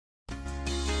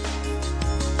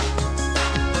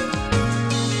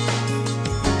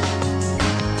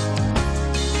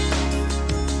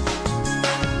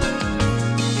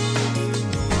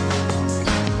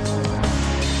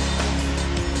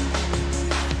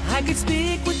I could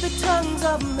speak with the tongues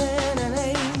of men and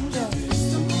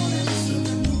angels,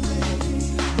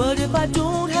 but if I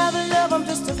don't have love, I'm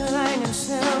just a clanging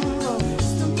cymbal.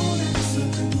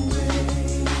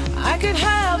 I could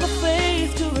have the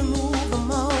faith to remove the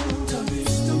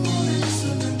mountains,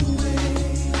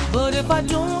 but if I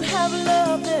don't have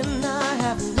love, then I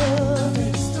have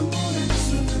nothing.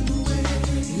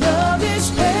 Love is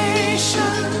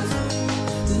patient,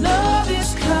 love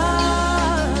is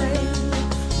kind,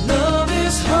 love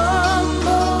is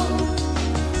humble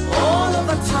all of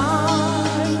the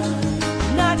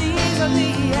time, not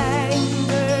easily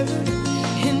angered,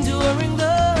 enduring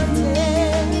the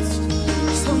test.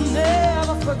 So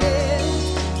never forget,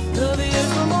 love is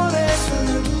the more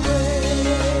excellent way.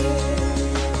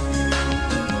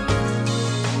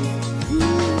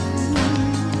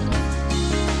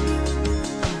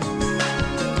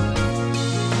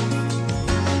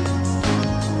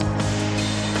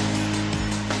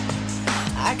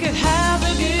 I could have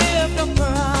the gift of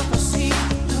prophecy,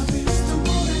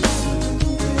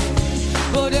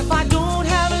 but if I don't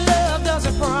have love, does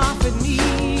it profit me?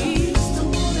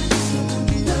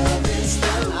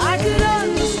 I could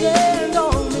understand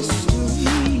all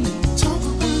mystery,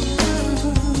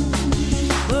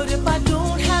 but if I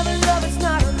don't have love, it's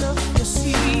not enough to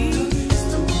see.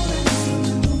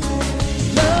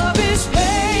 Love is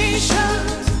patient,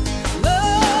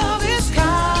 love is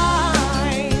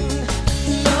kind,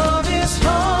 love is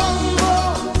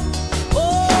humble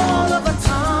all of the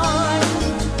time,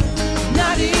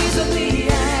 not easily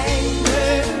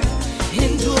angered,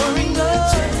 enduring the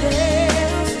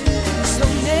test. So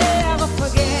never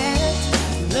forget,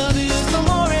 love is